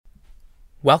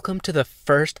Welcome to the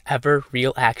first ever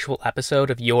real actual episode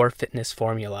of Your Fitness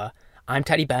Formula. I'm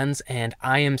Teddy Benz and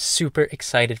I am super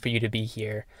excited for you to be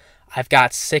here. I've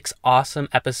got 6 awesome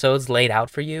episodes laid out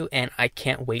for you and I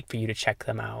can't wait for you to check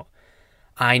them out.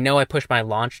 I know I pushed my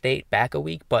launch date back a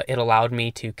week, but it allowed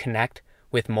me to connect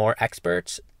with more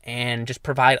experts and just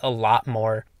provide a lot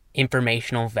more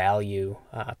informational value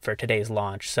for today's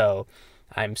launch. So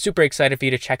I'm super excited for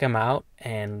you to check them out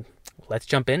and let's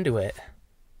jump into it.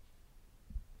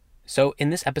 So in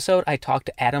this episode, I talked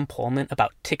to Adam Pohlman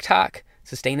about TikTok,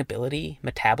 sustainability,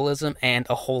 metabolism, and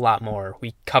a whole lot more.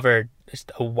 We covered just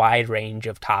a wide range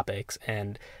of topics,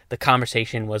 and the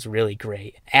conversation was really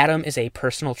great. Adam is a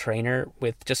personal trainer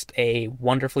with just a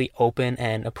wonderfully open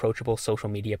and approachable social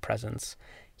media presence.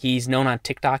 He's known on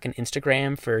TikTok and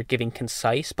Instagram for giving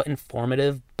concise but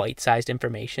informative, bite-sized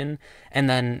information, and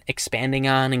then expanding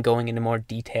on and going into more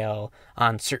detail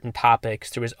on certain topics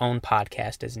through his own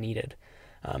podcast as needed.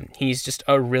 He's just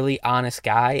a really honest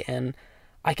guy, and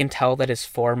I can tell that his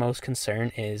foremost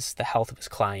concern is the health of his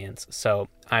clients. So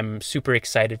I'm super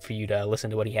excited for you to listen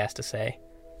to what he has to say.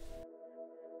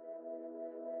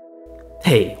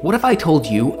 Hey, what if I told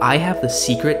you I have the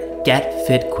secret Get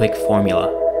Fit Quick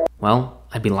formula? Well,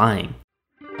 I'd be lying.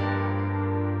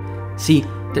 See,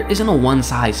 there isn't a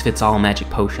one-size-fits-all magic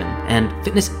potion, and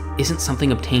fitness isn't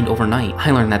something obtained overnight.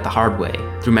 I learned that the hard way.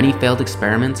 Through many failed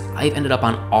experiments, I've ended up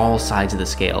on all sides of the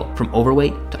scale, from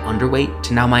overweight to underweight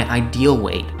to now my ideal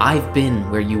weight. I've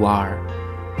been where you are.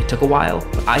 It took a while,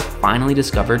 but I finally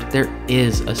discovered there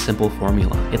is a simple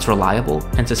formula. It's reliable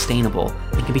and sustainable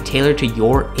and can be tailored to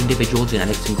your individual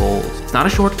genetics and goals. It's not a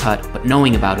shortcut, but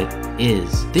knowing about it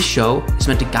is. This show is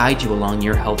meant to guide you along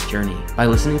your health journey. By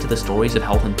listening to the stories of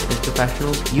health and fitness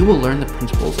professionals, you will learn the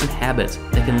principles and habits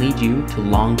that can lead you to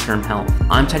long-term health.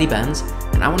 I'm Teddy Benz,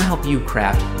 and I want to help you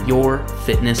craft your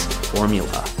fitness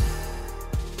formula.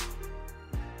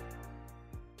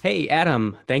 Hey,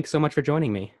 Adam, thanks so much for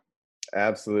joining me.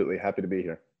 Absolutely. Happy to be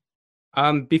here.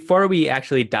 Before we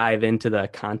actually dive into the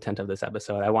content of this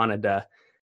episode, I wanted to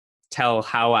tell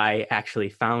how I actually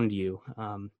found you.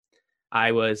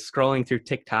 I was scrolling through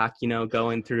TikTok,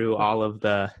 going through all of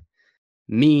the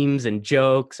memes and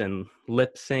jokes and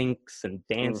lip syncs and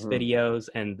dance videos.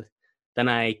 And then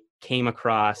I came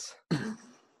across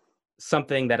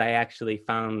something that I actually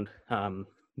found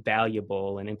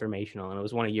valuable and informational. And it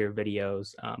was one of your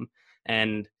videos.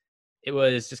 And it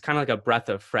was just kind of like a breath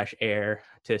of fresh air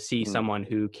to see someone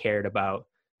who cared about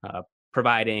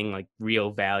providing like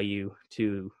real value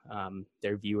to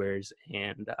their viewers.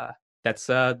 And that's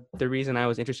the reason I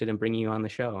was interested in bringing you on the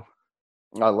show.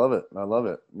 I love it.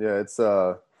 Yeah, it's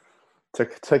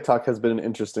TikTok has been an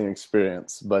interesting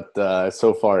experience, but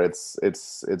so far it's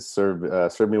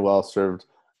served me well, served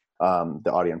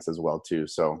the audience as well too.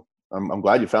 So I'm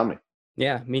glad you found me.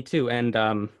 Yeah, me too.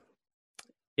 And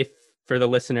if for the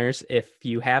listeners, if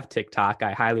you have TikTok,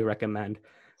 I highly recommend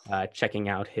checking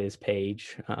out his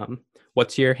page.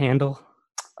 What's your handle?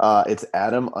 It's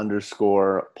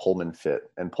Adam_Pohlman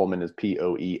Fit, and Pohlman is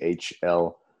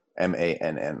Poehlmann.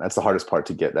 That's the hardest part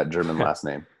to get, that German last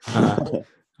name.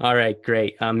 All right,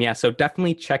 great. Yeah, so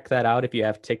definitely check that out if you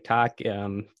have TikTok.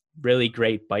 Really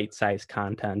great bite-sized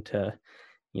content to,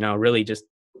 really just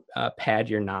pad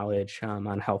your knowledge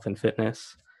on health and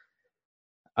fitness.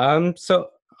 So,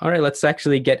 all right, let's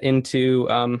actually get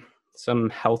into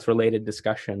some health-related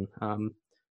discussion.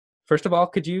 First of all,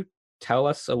 could you tell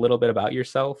us a little bit about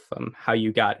yourself, how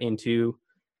you got into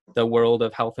the world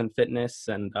of health and fitness,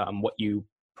 and what you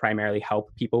primarily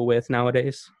help people with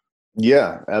nowadays?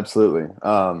 Yeah, absolutely.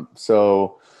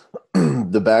 So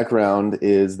the background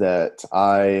is that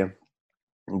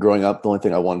growing up, the only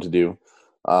thing I wanted to do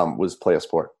was play a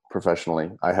sport professionally.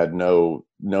 I had no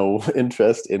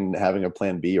interest in having a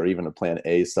plan B or even a plan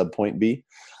A sub point B.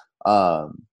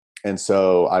 And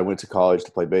so I went to college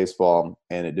to play baseball,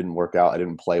 and it didn't work out. I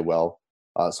didn't play well.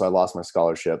 So I lost my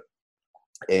scholarship,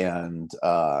 and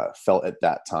felt at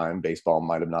that time baseball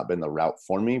might have not been the route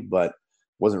for me, but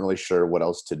wasn't really sure what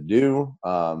else to do.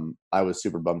 I was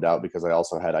super bummed out because I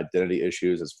also had identity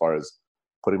issues as far as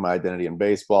putting my identity in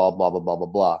baseball, blah, blah, blah, blah,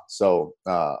 blah. So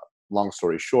long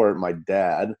story short, my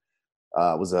dad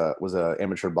was a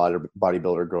amateur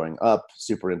bodybuilder growing up,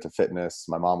 super into fitness.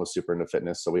 My mom was super into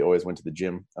fitness, so we always went to the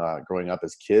gym growing up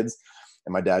as kids.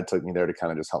 And my dad took me there to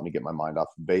kind of just help me get my mind off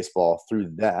of baseball.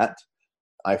 Through that,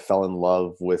 I fell in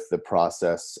love with the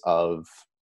process of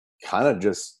kind of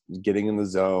just getting in the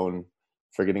zone,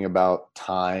 forgetting about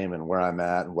time and where I'm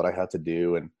at and what I had to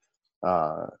do,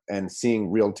 and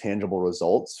seeing real tangible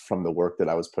results from the work that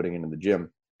I was putting into the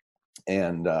gym.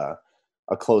 And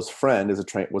a close friend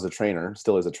was a trainer,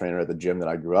 still is a trainer at the gym that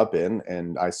I grew up in,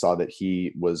 and I saw that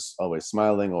he was always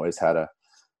smiling, always had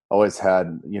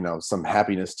some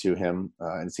happiness to him,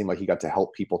 and it seemed like he got to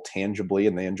help people tangibly,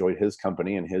 and they enjoyed his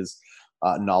company and his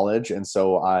knowledge. And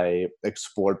so I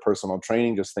explored personal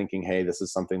training, just thinking, hey, this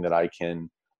is something that I can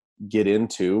get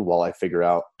into while I figure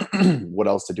out what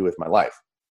else to do with my life.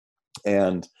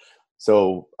 And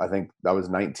so I think I was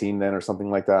 19 then or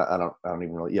something like that. I don't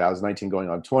even know. Yeah, I was 19 going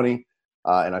on 20,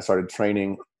 and I started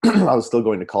training. I was still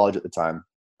going to college at the time,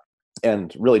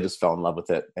 and really just fell in love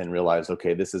with it and realized,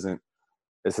 okay, this isn't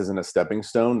a stepping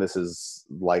stone. This is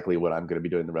likely what I'm going to be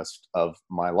doing the rest of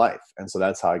my life. And so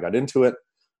that's how I got into it.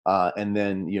 And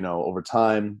then, over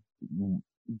time,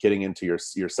 getting into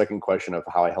your second question of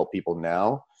how I help people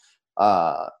now,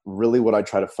 really what I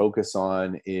try to focus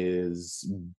on is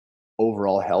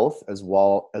overall health as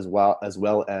well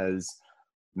as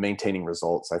maintaining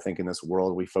results. I think in this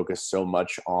world, we focus so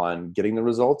much on getting the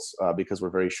results because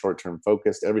we're very short-term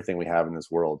focused. Everything we have in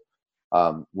this world,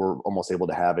 we're almost able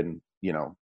to have in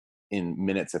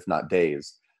minutes, if not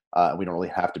days. We don't really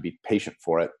have to be patient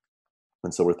for it.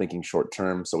 And so we're thinking short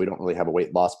term. So we don't really have a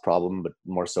weight loss problem, but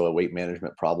more so a weight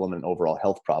management problem and overall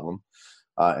health problem.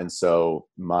 And so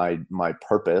my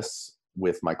purpose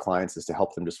with my clients is to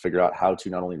help them just figure out how to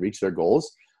not only reach their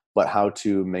goals, but how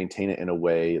to maintain it in a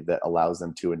way that allows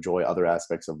them to enjoy other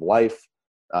aspects of life,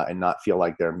 and not feel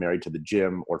like they're married to the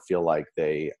gym or feel like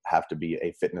they have to be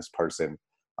a fitness person,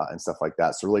 and stuff like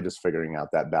that. So really just figuring out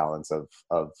that balance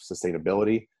of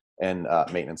sustainability and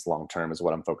maintenance long term is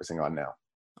what I'm focusing on now.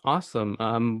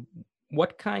 Awesome.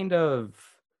 What kind of,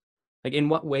 like, in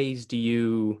what ways do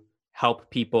you help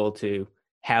people to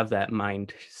have that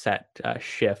mindset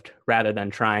shift rather than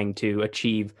trying to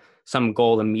achieve some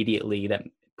goal immediately that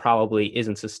probably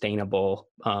isn't sustainable,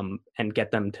 and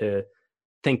get them to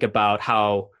think about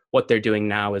how what they're doing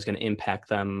now is going to impact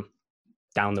them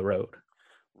down the road?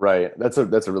 Right. That's a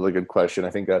really good question. I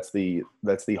think that's the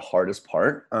hardest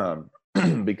part,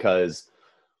 because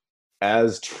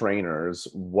as trainers,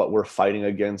 what we're fighting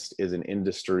against is an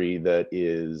industry that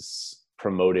is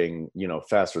promoting,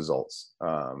 fast results,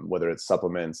 whether it's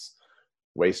supplements,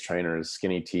 waist trainers,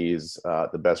 skinny teas,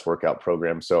 the best workout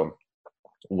program. So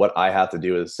what I have to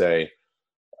do is say,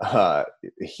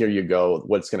 here you go.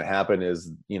 What's going to happen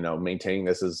is, maintaining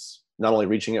this is not only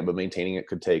reaching it, but maintaining it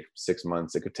could take 6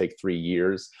 months. It could take 3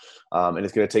 years. And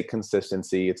it's going to take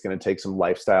consistency. It's going to take some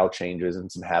lifestyle changes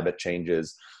and some habit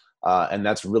changes. And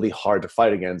that's really hard to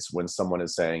fight against when someone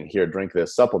is saying, here, drink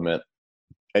this supplement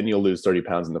and you'll lose 30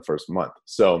 pounds in the first month.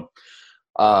 So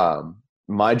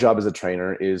my job as a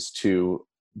trainer is to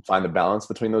find the balance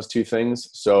between those two things.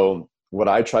 So what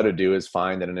I try to do is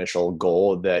find an initial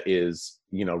goal that is,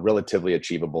 relatively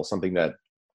achievable, something that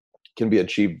can be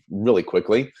achieved really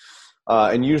quickly.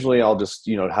 And usually I'll just,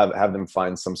 have them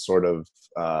find some sort of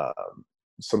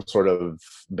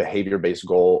behavior-based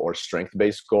goal or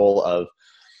strength-based goal of,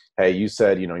 hey, you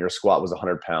said, your squat was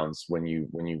 100 pounds when you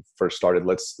first started.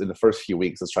 In the first few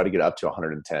weeks, let's try to get up to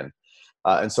 110.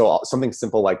 And so something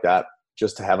simple like that,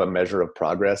 just to have a measure of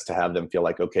progress, to have them feel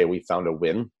like, okay, we found a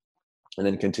win, and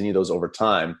then continue those over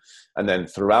time. And then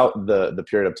throughout the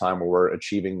period of time where we're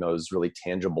achieving those really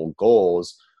tangible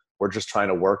goals, we're just trying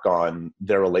to work on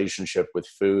their relationship with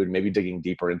food, maybe digging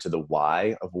deeper into the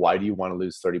why of why do you want to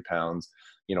lose 30 pounds,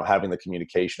 having the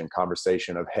communication and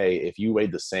conversation of, hey, if you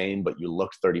weighed the same, but you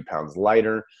looked 30 pounds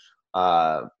lighter,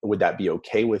 would that be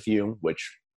okay with you?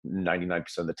 Which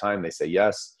 99% of the time they say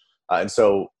yes. And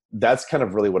so that's kind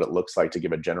of really what it looks like to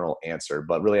give a general answer.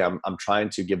 But really, I'm trying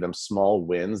to give them small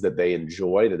wins that they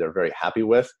enjoy, that they're very happy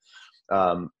with,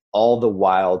 all the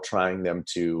while trying them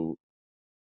to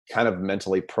kind of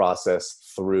mentally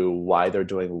process through why they're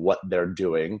doing what they're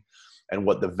doing and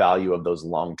what the value of those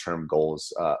long-term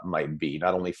goals might be,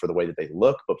 not only for the way that they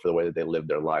look, but for the way that they live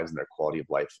their lives and their quality of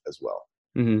life as well.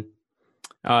 Mm-hmm.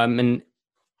 And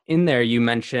in there, you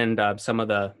mentioned some of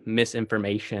the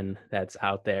misinformation that's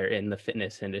out there in the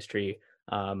fitness industry.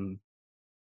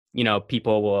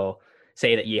 People will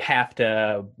say that you have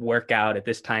to work out at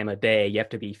this time of day. You have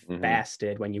to be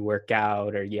fasted when you work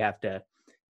out, or you have to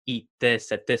eat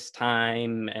this at this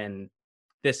time and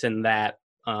this and that.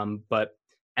 But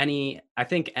I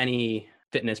think any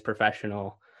fitness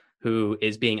professional who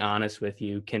is being honest with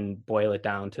you can boil it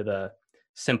down to the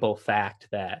simple fact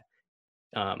that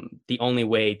the only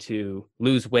way to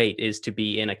lose weight is to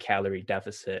be in a calorie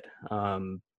deficit.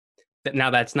 Now,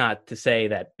 that's not to say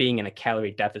that being in a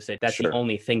calorie deficit, that's Sure. the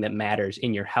only thing that matters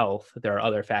in your health. There are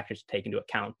other factors to take into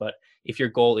account. But if your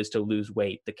goal is to lose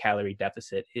weight, the calorie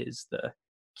deficit is the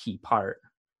key part.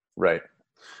 Right.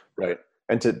 Right.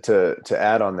 And to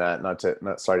add on that,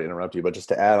 not sorry to interrupt you, but just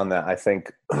to add on that, I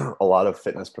think a lot of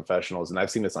fitness professionals, and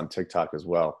I've seen this on TikTok as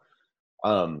well,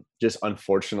 just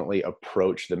unfortunately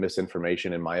approach the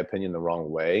misinformation, in my opinion, the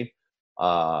wrong way,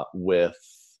 with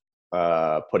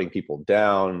putting people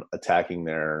down, attacking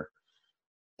their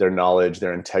knowledge,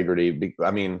 their integrity.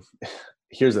 I mean,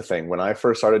 here's the thing: when I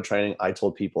first started training, I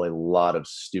told people a lot of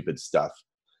stupid stuff.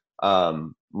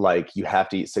 Like you have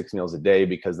to eat 6 meals a day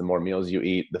because the more meals you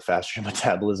eat, the faster your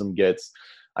metabolism gets.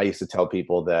 I used to tell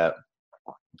people that,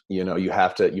 you know, you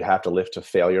have to lift to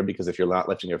failure, because if you're not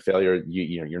lifting your failure,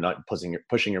 you're not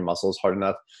pushing your muscles hard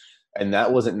enough. And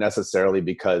that wasn't necessarily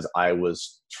because I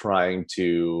was trying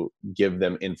to give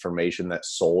them information that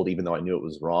sold, even though I knew it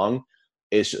was wrong.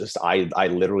 It's just I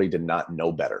literally did not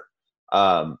know better,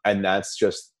 and that's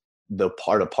just the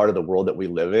part of the world that we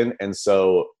live in. And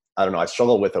so I don't know. I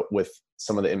struggle with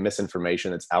some of the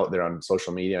misinformation that's out there on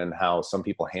social media and how some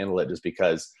people handle it, just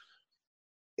because,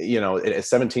 you know, a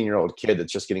 17-year-old kid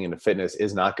that's just getting into fitness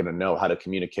is not going to know how to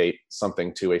communicate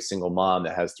something to a single mom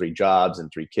that has 3 jobs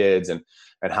and 3 kids, and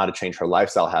how to change her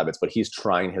lifestyle habits. But he's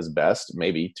trying his best,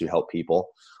 maybe, to help people.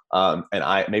 And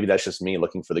maybe that's just me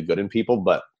looking for the good in people,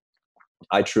 but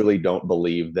I truly don't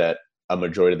believe that a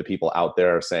majority of the people out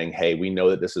there are saying, hey, we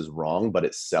know that this is wrong, but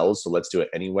it sells, so let's do it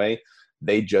anyway.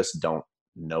 They just don't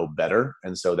know better.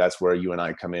 And so that's where you and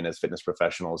I come in as fitness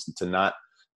professionals, to not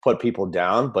put people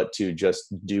down, but to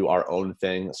just do our own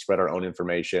thing, spread our own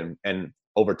information. And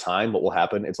over time, what will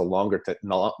happen, it's a longer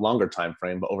time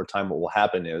frame, but over time, what will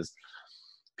happen is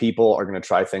people are going to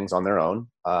try things on their own,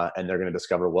 and they're going to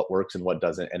discover what works and what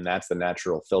doesn't. And that's the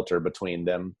natural filter between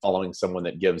them following someone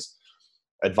that gives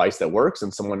advice that works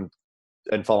and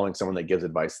following someone that gives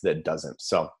advice that doesn't.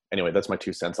 So anyway, that's my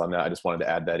 2 cents on that. I just wanted to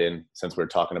add that in, since we're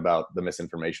talking about the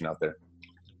misinformation out there.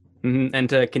 Mm-hmm. And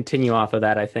to continue off of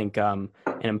that, I think an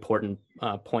important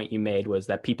point you made was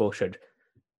that people should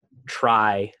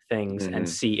try things and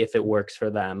see if it works for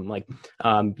them. Like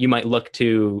you might look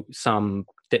to some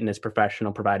fitness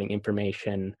professional providing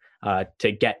information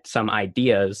to get some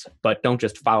ideas, but don't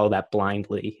just follow that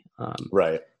blindly.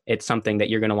 Right. It's something that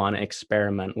you're going to want to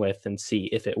experiment with and see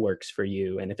if it works for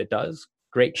you. And if it does,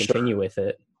 great, continue with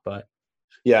it. But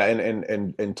yeah,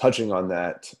 and touching on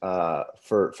that,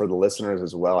 for the listeners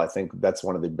as well, I think that's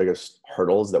one of the biggest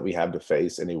hurdles that we have to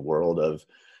face in a world of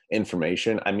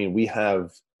information. I mean, we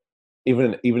have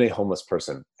even a homeless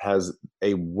person has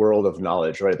a world of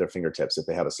knowledge right at their fingertips if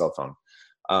they have a cell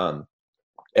phone.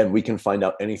 And we can find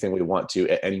out anything we want to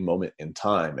at any moment in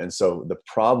time. And so the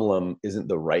problem isn't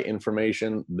the right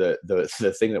information.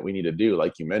 The thing that we need to do,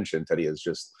 like you mentioned, Teddy,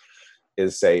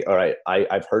 is say, all right,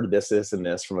 I've heard this, and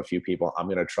this from a few people. I'm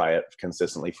going to try it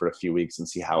consistently for a few weeks and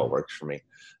see how it works for me.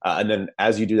 And then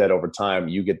as you do that over time,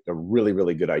 you get a really,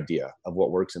 really good idea of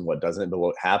what works and what doesn't. But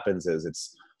what happens is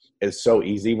it's so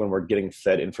easy when we're getting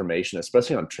fed information,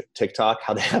 especially on TikTok,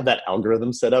 how they have that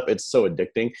algorithm set up. It's so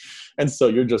addicting. And so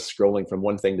you're just scrolling from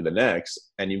one thing to the next,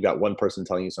 and you've got one person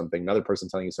telling you something, another person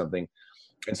telling you something.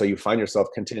 And so you find yourself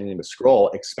continuing to scroll,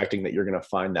 expecting that you're going to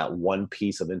find that one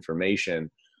piece of information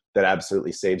that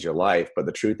absolutely saves your life. But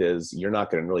the truth is, you're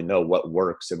not going to really know what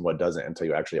works and what doesn't until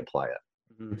you actually apply it.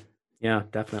 Mm-hmm. Yeah,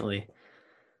 definitely.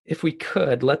 If we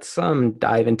could, let's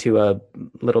dive into a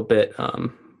little bit,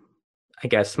 I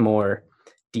guess, more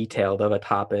detailed of a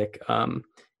topic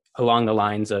along the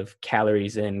lines of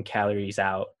calories in, calories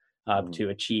out to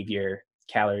achieve your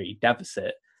calorie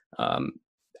deficit.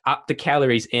 The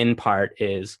calories in part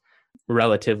is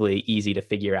relatively easy to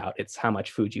figure out. It's how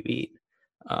much food you eat.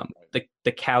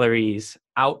 The calories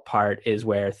out part is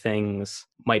where things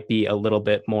might be a little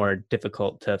bit more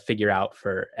difficult to figure out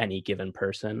for any given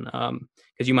person.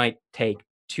 Because you might take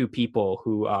 2 people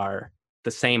who are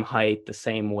the same height, the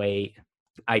same weight,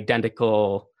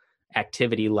 identical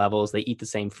activity levels, they eat the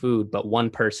same food, but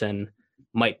one person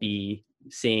might be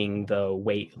seeing the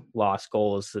weight loss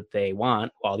goals that they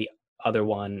want while the other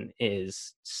one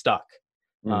is stuck.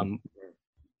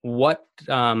 What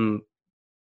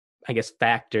I guess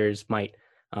factors might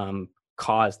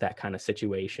cause that kind of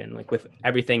situation? Like, with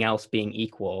everything else being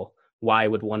equal, why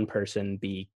would one person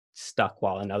be stuck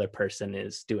while another person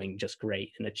is doing just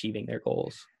great and achieving their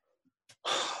goals?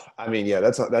 I mean, yeah,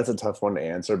 that's a tough one to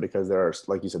answer, because there are,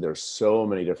 like you said, there are so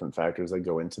many different factors that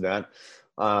go into that.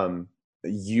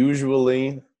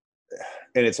 Usually,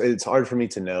 and it's hard for me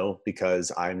to know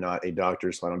because I'm not a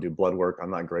doctor, so I don't do blood work.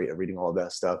 I'm not great at reading all of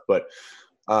that stuff, but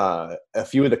a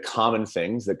few of the common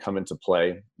things that come into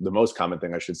play, the most common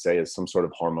thing I should say, is some sort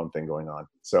of hormone thing going on.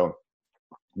 So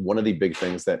one of the big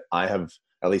things that I have,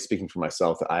 at least speaking for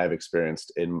myself, that I have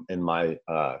experienced in my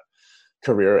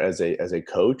career as a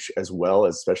coach, as well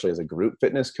as especially as a group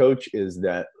fitness coach, is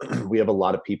that we have a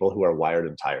lot of people who are wired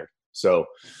and tired. So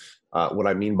what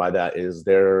I mean by that is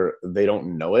they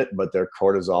don't know it, but their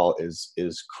cortisol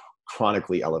is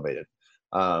chronically elevated.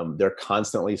 They're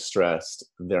constantly stressed.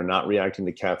 They're not reacting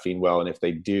to caffeine well, and if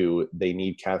they do, they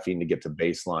need caffeine to get to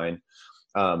baseline.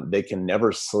 They can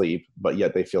never sleep, but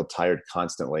yet they feel tired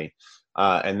constantly.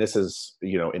 And this is,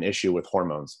 an issue with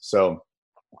hormones. So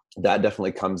that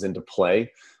definitely comes into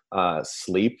play.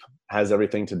 Sleep has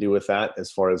everything to do with that,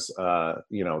 as far as,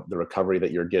 the recovery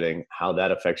that you're getting, how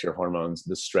that affects your hormones,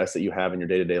 the stress that you have in your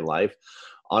day-to-day life.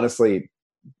 Honestly,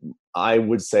 I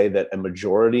would say that a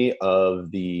majority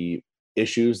of the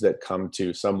issues that come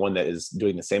to someone that is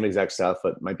doing the same exact stuff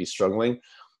but might be struggling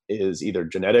is either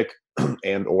genetic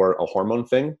and or a hormone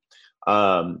thing.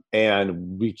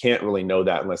 And we can't really know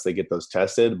that unless they get those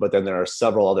tested. But then there are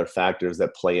several other factors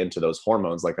that play into those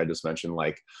hormones, like I just mentioned,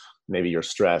 like maybe your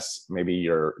stress, maybe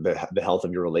the health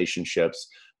of your relationships,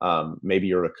 maybe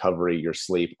your recovery, your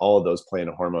sleep. All of those play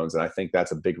into hormones, and I think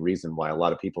that's a big reason why a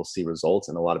lot of people see results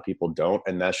and a lot of people don't.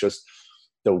 And that's just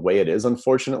the way it is.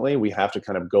 Unfortunately, we have to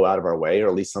kind of go out of our way, or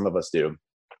at least some of us do,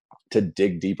 to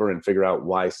dig deeper and figure out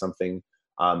why something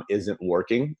isn't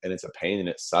working, and it's a pain and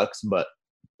it sucks. But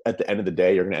at the end of the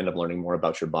day, you're going to end up learning more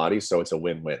about your body. So it's a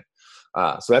win-win.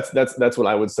 So that's what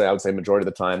I would say. I would say majority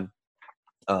of the time,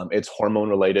 it's hormone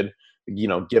related,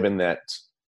 given that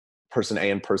person A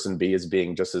and person B is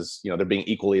being just as, they're being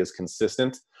equally as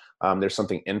consistent. There's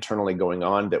something internally going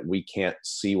on that we can't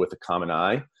see with the common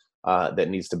eye that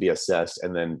needs to be assessed,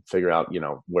 and then figure out,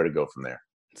 where to go from there.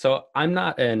 So I'm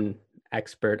not an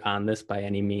expert on this by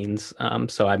any means.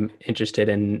 So I'm interested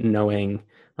in knowing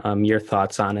your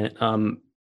thoughts on it.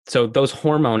 So those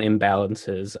hormone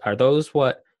imbalances, are those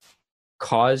what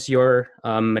cause your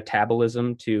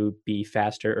metabolism to be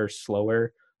faster or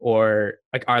slower? Or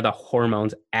like, are the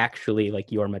hormones actually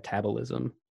like your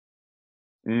metabolism?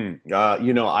 I'm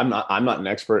not an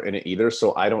expert in it either.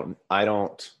 So I don't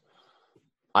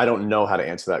know how to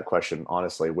answer that question,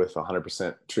 honestly, with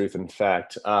 100% truth. In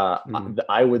fact,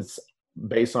 I would,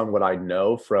 based on what I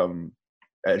know from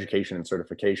education and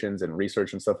certifications and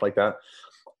research and stuff like that,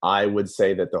 I would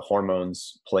say that the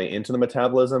hormones play into the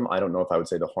metabolism. I don't know if I would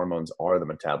say the hormones are the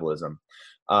metabolism,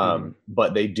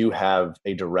 but they do have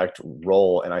a direct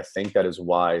role. And I think that is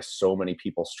why so many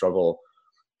people struggle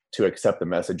to accept the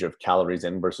message of calories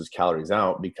in versus calories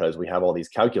out, because we have all these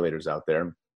calculators out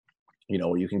there,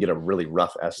 where you can get a really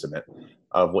rough estimate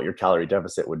of what your calorie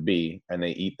deficit would be. And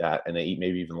they eat that, and they eat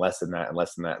maybe even less than that and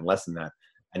less than that and less than that.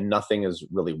 And nothing is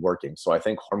really working. So I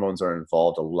think hormones are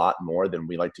involved a lot more than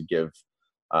we like to give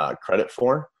credit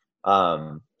for.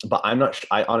 But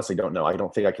I honestly don't know. I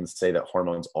don't think I can say that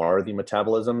hormones are the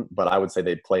metabolism, but I would say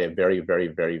they play a very, very,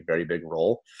 very, very big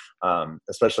role.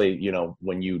 Especially,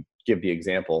 when you give the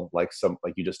example, like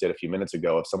you just did a few minutes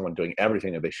ago, of someone doing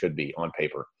everything that they should be on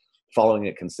paper, following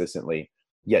it consistently,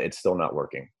 yet it's still not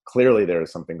working. Clearly there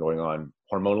is something going on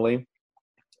hormonally,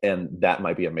 and that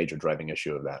might be a major driving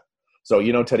issue of that. So,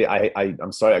 Teddy,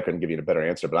 I'm sorry I couldn't give you a better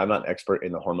answer, but I'm not an expert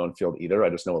in the hormone field either.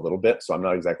 I just know a little bit, so I'm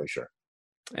not exactly sure.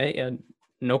 Hey,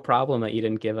 no problem that you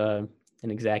didn't give an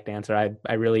exact answer.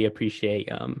 I really appreciate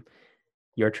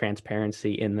your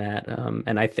transparency in that,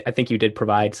 and I think you did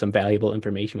provide some valuable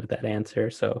information with that answer.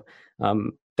 So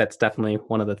that's definitely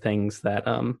one of the things that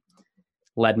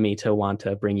led me to want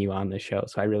to bring you on the show.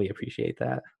 So I really appreciate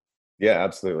that. Yeah,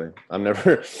 absolutely. I'm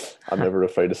never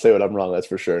afraid to say what I'm wrong. That's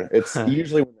for sure. It's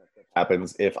usually when that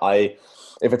happens, if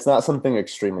it's not something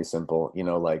extremely simple,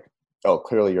 like, oh,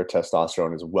 clearly your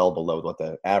testosterone is well below what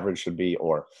the average should be,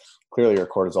 or clearly your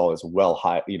cortisol is well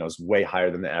high, is way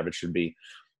higher than the average should be.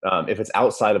 If it's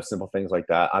outside of simple things like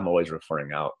that, I'm always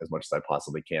referring out as much as I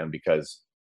possibly can, because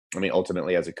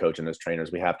ultimately, as a coach and as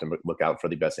trainers, we have to look out for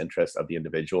the best interest of the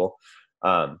individual.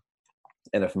 And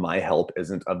if my help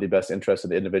isn't of the best interest of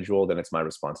the individual, then it's my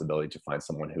responsibility to find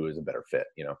someone who is a better fit,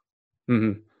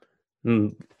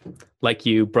 Like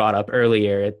you brought up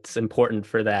earlier, it's important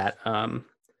for that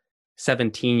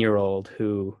 17-year-old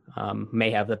who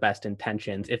may have the best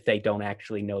intentions, if they don't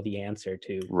actually know the answer,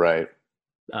 to right.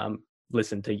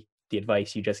 Listen to the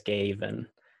advice you just gave and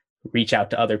reach out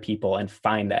to other people and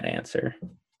find that answer.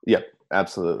 Yep,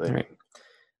 absolutely. All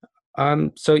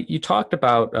right. So you talked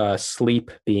about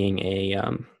sleep being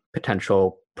a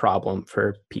potential problem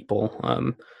for people.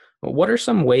 What are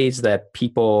some ways that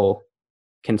people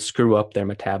can screw up their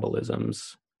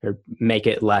metabolisms or make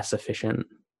it less efficient?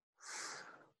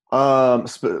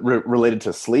 Related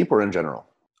to sleep or in general?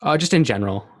 Just in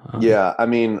general. Yeah,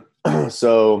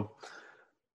 so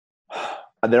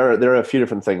There are a few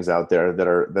different things out there that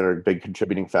are big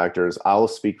contributing factors. I'll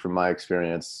speak from my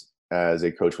experience as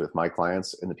a coach with my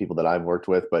clients and the people that I've worked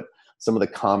with, but some of the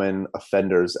common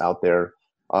offenders out there,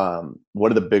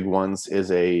 one of the big ones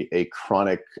is a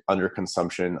chronic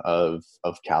underconsumption of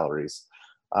calories.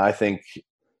 I think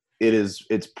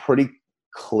it's pretty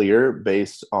clear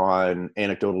based on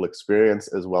anecdotal experience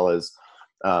as well as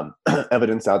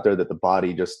evidence out there that the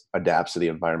body just adapts to the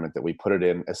environment that we put it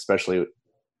in, especially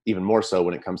even more so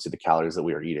when it comes to the calories that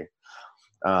we are eating.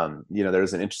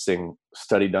 There's an interesting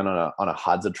study done on a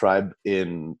Hadza tribe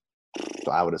in,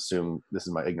 I would assume, this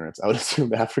is my ignorance, I would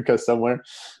assume Africa somewhere.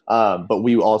 But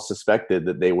we all suspected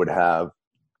that they would have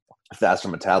faster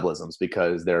metabolisms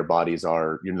because their bodies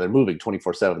are, they're moving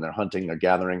 24/7. They're hunting, they're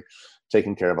gathering,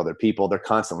 taking care of other people. They're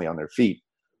constantly on their feet.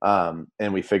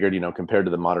 And we figured, compared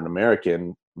to the modern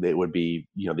American, it would be,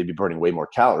 they'd be burning way more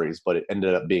calories, but it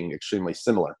ended up being extremely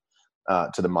similar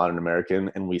to the modern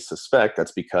American. And we suspect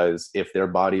that's because if their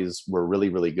bodies were really,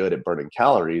 really good at burning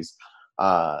calories,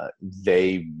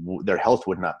 their health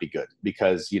would not be good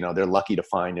because, they're lucky to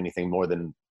find anything more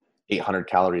than 800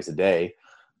 calories a day.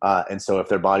 And so if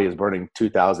their body is burning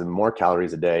 2,000 more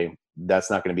calories a day, that's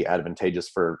not going to be advantageous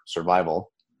for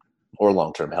survival or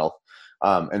long-term health.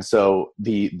 And so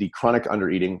the chronic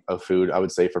undereating of food, I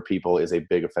would say for people, is a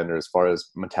big offender as far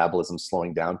as metabolism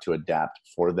slowing down to adapt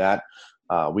for that.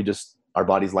 Our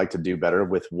bodies like to do better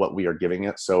with what we are giving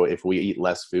it. So if we eat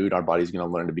less food, our body's going to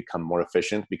learn to become more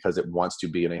efficient because it wants to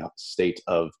be in a state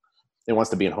of, it wants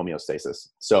to be in homeostasis.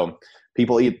 So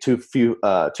people eat too few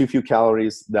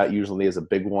calories. That usually is a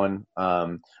big one.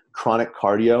 Chronic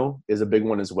cardio is a big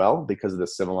one as well because of the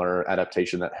similar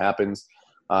adaptation that happens.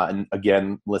 And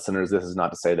again, listeners, this is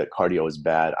not to say that cardio is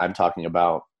bad. I'm talking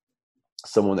about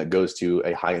someone that goes to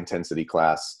a high intensity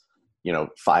class,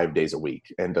 5 days a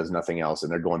week and does nothing else.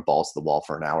 And they're going balls to the wall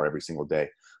for an hour every single day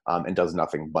and does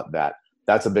nothing but that.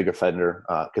 That's a big offender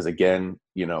because again,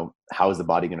 how is the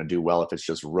body going to do well if it's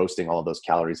just roasting all of those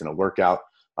calories in a workout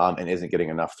and isn't getting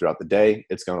enough throughout the day?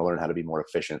 It's going to learn how to be more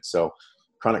efficient. So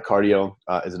chronic cardio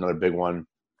is another big one.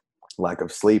 Lack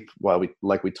of sleep,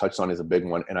 like we touched on, is a big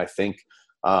one. And I think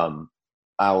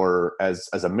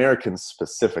as Americans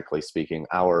specifically speaking,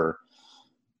 our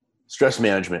stress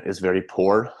management is very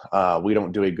poor. We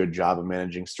don't do a good job of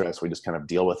managing stress. We just kind of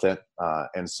deal with it.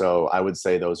 And so I would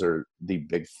say those are the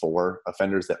big four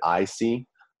offenders that I see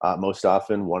most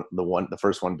often. The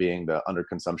first one being the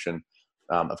underconsumption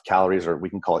of calories, or we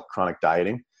can call it chronic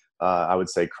dieting. I would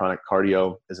say chronic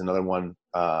cardio is another one,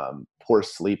 poor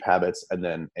sleep habits, and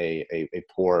then a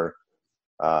poor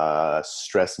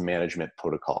stress management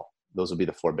protocol. Those would be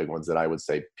the four big ones that I would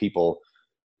say people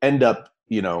end up,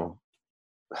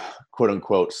 quote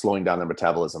unquote, slowing down their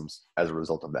metabolisms as a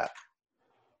result of that.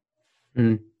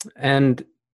 And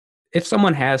if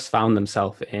someone has found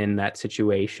themselves in that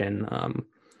situation,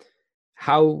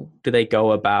 how do they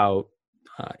go about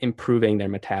improving their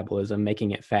metabolism,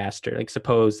 making it faster? Like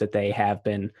suppose that they have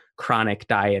been chronic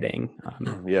dieting.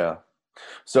 Yeah.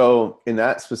 So in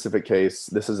that specific case,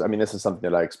 this is something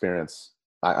that I experience.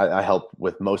 I help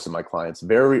with most of my clients.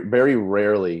 Very, very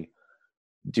rarely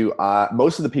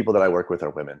most of the people that I work with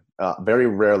are women. Very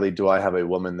rarely do I have a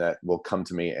woman that will come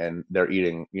to me and they're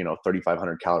eating,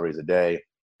 3,500 calories a day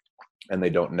and they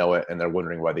don't know it. And they're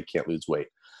wondering why they can't lose weight.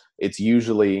 It's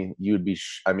usually,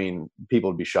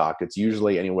 people would be shocked. It's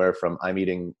usually anywhere from I'm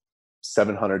eating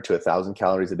 700 to 1,000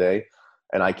 calories a day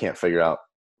and I can't figure out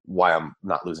why I'm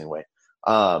not losing weight.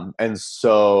 And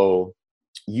so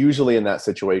usually in that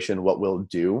situation, what we'll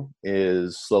do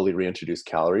is slowly reintroduce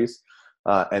calories.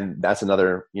 And that's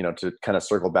another, to kind of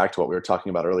circle back to what we were talking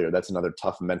about earlier, that's another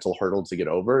tough mental hurdle to get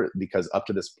over because up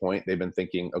to this point, they've been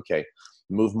thinking, okay,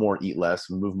 move more, eat less,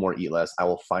 I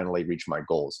will finally reach my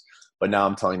goals. But now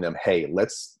I'm telling them, hey,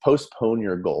 let's postpone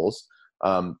your goals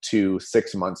to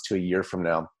 6 months to a year from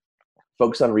now.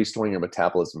 Focus on restoring your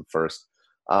metabolism first.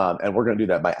 And we're going to do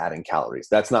that by adding calories.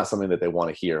 That's not something that they want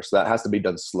to hear. So that has to be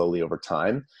done slowly over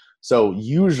time. So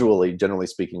usually, generally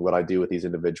speaking, what I do with these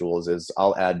individuals is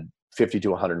I'll add 50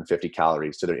 to 150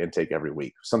 calories to their intake every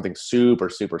week, something super,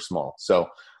 super small. So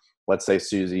let's say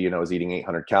Susie, is eating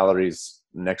 800 calories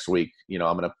next week, I'm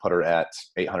going to put her at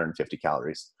 850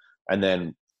 calories. And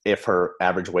then if her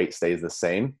average weight stays the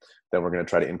same, then we're going to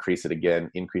try to increase it again.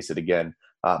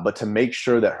 But to make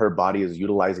sure that her body is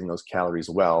utilizing those calories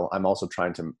well, I'm also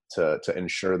trying to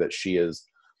ensure that she is,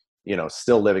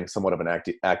 still living somewhat of an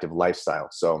active lifestyle.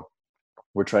 So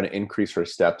we're trying to increase her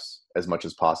steps as much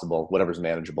as possible, whatever's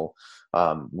manageable.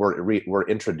 We're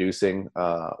introducing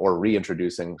or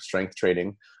reintroducing strength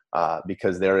training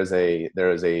because there's an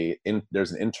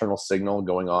internal signal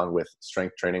going on with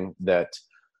strength training that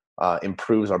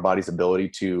improves our body's ability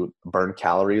to burn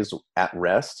calories at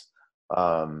rest.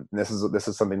 This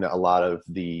is something that a lot of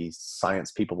the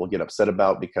science people will get upset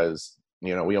about, because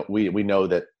we know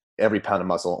that every pound of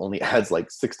muscle only adds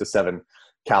like 6 to 7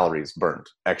 calories burned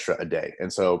extra a day.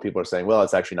 And so people are saying, well,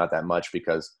 it's actually not that much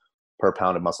because per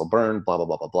pound of muscle burned, blah, blah,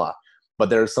 blah, blah, blah. But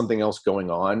there's something else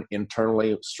going on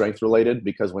internally, strength related,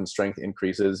 because when strength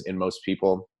increases in most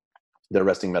people, their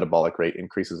resting metabolic rate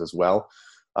increases as well.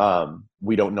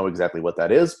 We don't know exactly what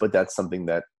that is, but that's something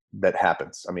that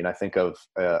happens. I mean, I think of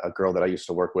a girl that I used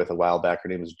to work with a while back. Her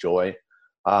name was Joy.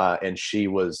 And she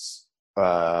was,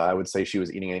 I would say she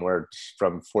was eating anywhere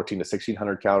from 14 to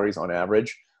 1600 calories on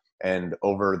average. And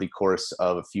over the course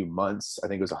of a few months, I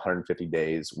think it was 150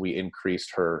 days, we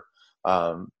increased her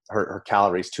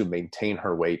calories to maintain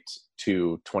her weight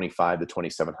to 25 to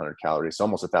 2,700 calories. So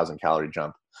almost 1,000 calorie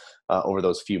jump over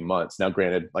those few months. Now,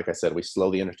 granted, like I said, we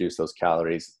slowly introduced those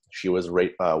calories. She was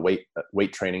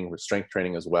weight training, strength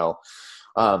training as well.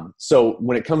 So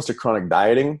when it comes to chronic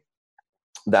dieting,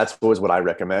 that's always what I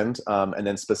recommend. And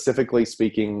then specifically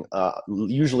speaking,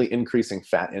 usually increasing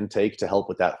fat intake to help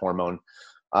with that hormone,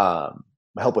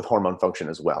 help with hormone function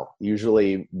as well.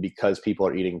 Usually because people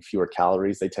are eating fewer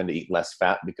calories, they tend to eat less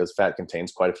fat because fat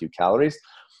contains quite a few calories.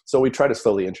 So we try to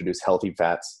slowly introduce healthy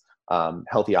fats,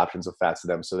 healthy options of fats to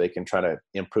them, so they can try to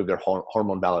improve their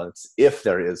hormone balance if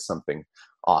there is something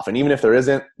off. And even if there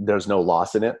isn't, there's no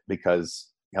loss in it,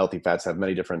 because healthy fats have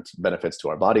many different benefits to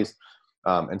our bodies.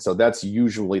 And so that's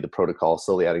usually the protocol,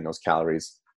 slowly adding those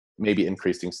calories, maybe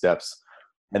increasing steps,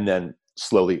 and then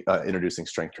slowly introducing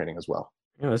strength training as well.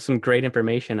 It's some great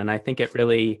information. And I think it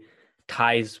really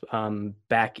ties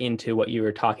back into what you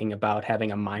were talking about,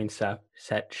 having a mindset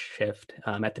shift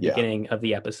at the beginning of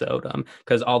the episode.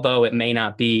 Because although it may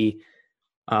not be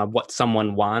what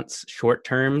someone wants short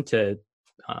term to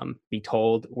be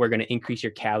told, we're going to increase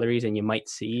your calories and you might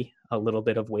see a little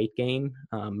bit of weight gain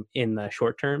in the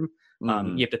short term.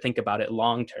 You have to think about it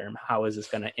long term. How is this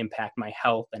going to impact my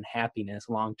health and happiness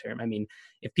long term? I mean,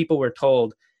 if people were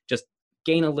told just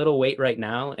gain a little weight right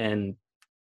now, and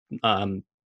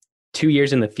 2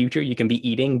 years in the future you can be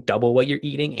eating double what you're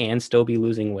eating and still be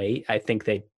losing weight, I think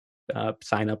they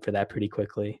sign up for that pretty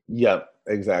quickly. Yep,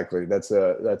 exactly.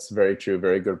 That's very true.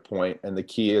 Very good point. And the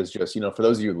key is just, for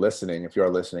those of you listening, if you are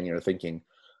listening, you're thinking,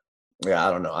 yeah,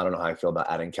 I don't know how I feel about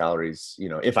adding calories.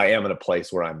 If I am in a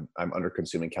place where I'm under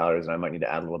consuming calories and I might need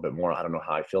to add a little bit more, I don't know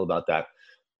how I feel about that.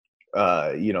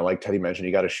 Like Teddy mentioned,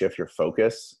 you got to shift your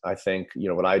focus. I think,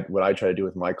 what I try to do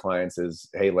with my clients is,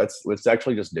 hey, let's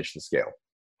actually just ditch the scale.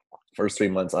 First 3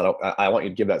 months, I want you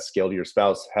to give that scale to your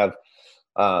spouse, have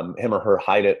him or her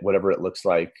hide it, whatever it looks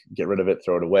like, get rid of it,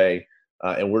 throw it away.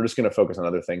 And we're just going to focus on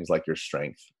other things like your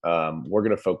strength. We're going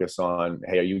to focus on,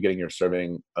 hey, are you getting your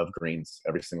serving of greens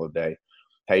every single day?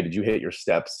 Hey, did you hit your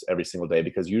steps every single day?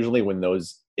 Because usually when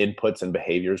those inputs and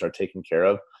behaviors are taken care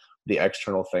of, the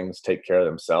external things take care of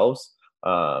themselves.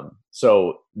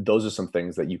 So those are some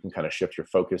things that you can kind of shift your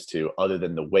focus to, other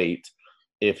than the weight,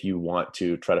 if you want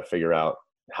to try to figure out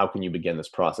how can you begin this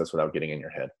process without getting in your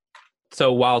head.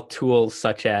 So while tools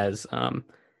such as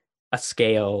a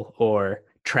scale or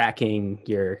tracking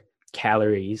your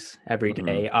calories every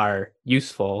day are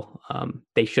useful,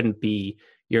 they shouldn't be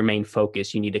your main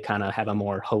focus. You need to kind of have a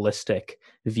more holistic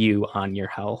view on your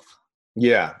health.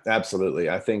 Yeah, absolutely.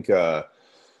 I think a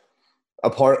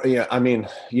lot,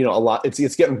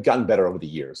 it's gotten better over the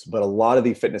years, but a lot of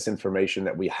the fitness information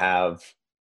that we have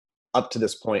up to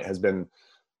this point has been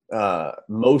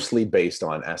mostly based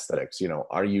on aesthetics.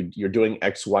 You're doing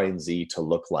X, Y, and Z to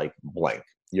look like blank.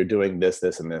 You're doing this,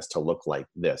 and this to look like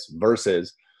this,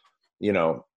 versus,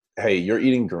 hey, you're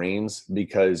eating greens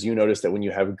because you notice that when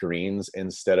you have greens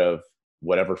instead of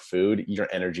whatever food, your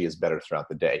energy is better throughout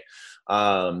the day.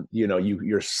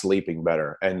 You're sleeping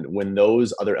better. And when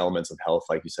those other elements of health,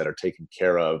 like you said, are taken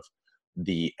care of,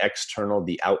 the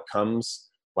outcomes,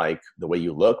 like the way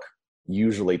you look,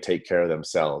 usually take care of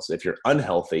themselves. If you're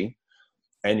unhealthy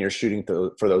and you're shooting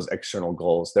for those external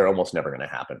goals, they're almost never going to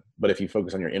happen. But if you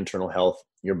focus on your internal health,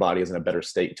 your body is in a better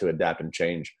state to adapt and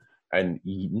change. And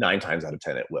 9 times out of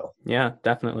 10, it will. Yeah,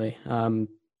 definitely.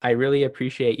 I really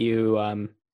appreciate you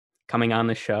coming on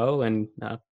the show and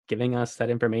giving us that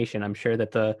information. I'm sure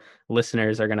that the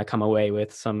listeners are going to come away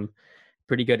with some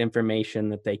pretty good information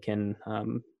that they can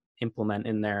implement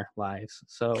in their lives.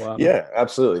 So yeah,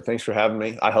 absolutely. Thanks for having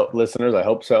me. I hope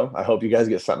so. I hope you guys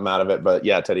get something out of it. But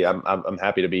yeah, Teddy, I'm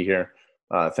happy to be here.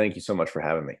 Thank you so much for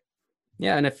having me.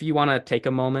 Yeah, and if you want to take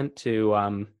a moment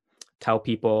to tell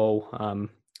people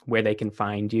where they can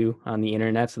find you on the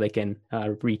internet so they can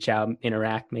reach out,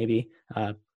 interact, maybe,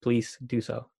 please do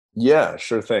so. Yeah,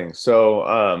 sure thing. So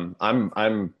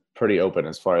I'm pretty open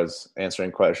as far as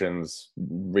answering questions,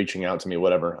 reaching out to me,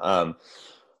 whatever.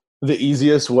 The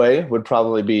easiest way would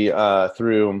probably be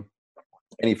through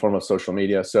any form of social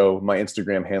media. So my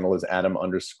Instagram handle is Adam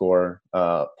underscore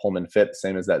Pullman Fit,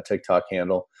 same as that TikTok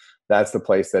handle. That's the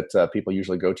place that people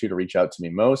usually go to reach out to me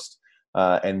most.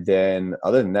 And then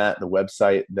other than that, the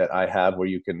website that I have where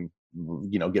you can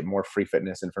get more free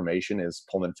fitness information is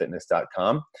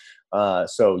pullmanfitness.com.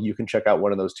 So you can check out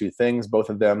one of those two things, both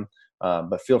of them.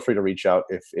 But feel free to reach out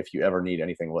if you ever need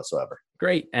anything whatsoever.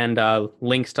 Great. And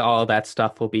links to all that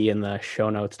stuff will be in the show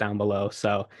notes down below.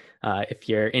 So if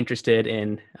you're interested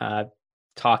in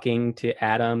talking to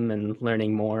Adam and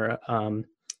learning more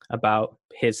about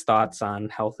his thoughts on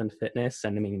health and fitness,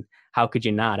 and I mean, how could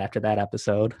you not after that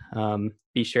episode?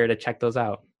 Be sure to check those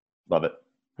out. Love it.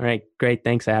 All right. Great.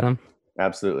 Thanks, Adam.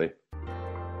 Absolutely.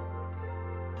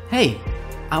 Hey,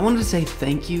 I wanted to say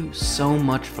thank you so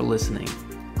much for listening.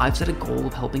 I've set a goal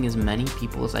of helping as many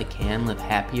people as I can live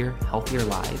happier, healthier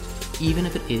lives, even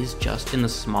if it is just in the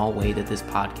small way that this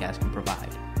podcast can provide.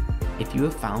 If you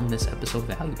have found this episode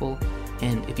valuable,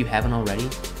 and if you haven't already,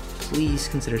 please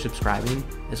consider subscribing,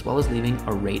 as well as leaving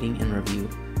a rating and review.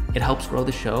 It helps grow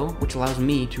the show, which allows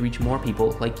me to reach more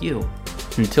people like you.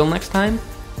 Until next time,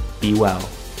 be well.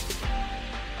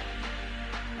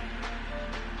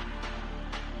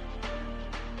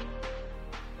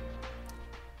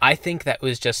 I think that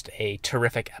was just a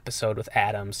terrific episode with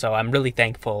Adam, so I'm really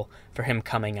thankful for him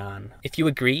coming on. If you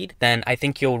agreed, then I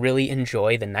think you'll really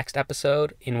enjoy the next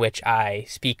episode, in which I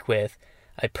speak with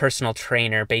a personal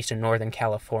trainer based in Northern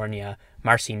California,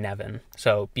 Marcy Nevin.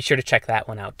 So be sure to check that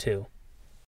one out too.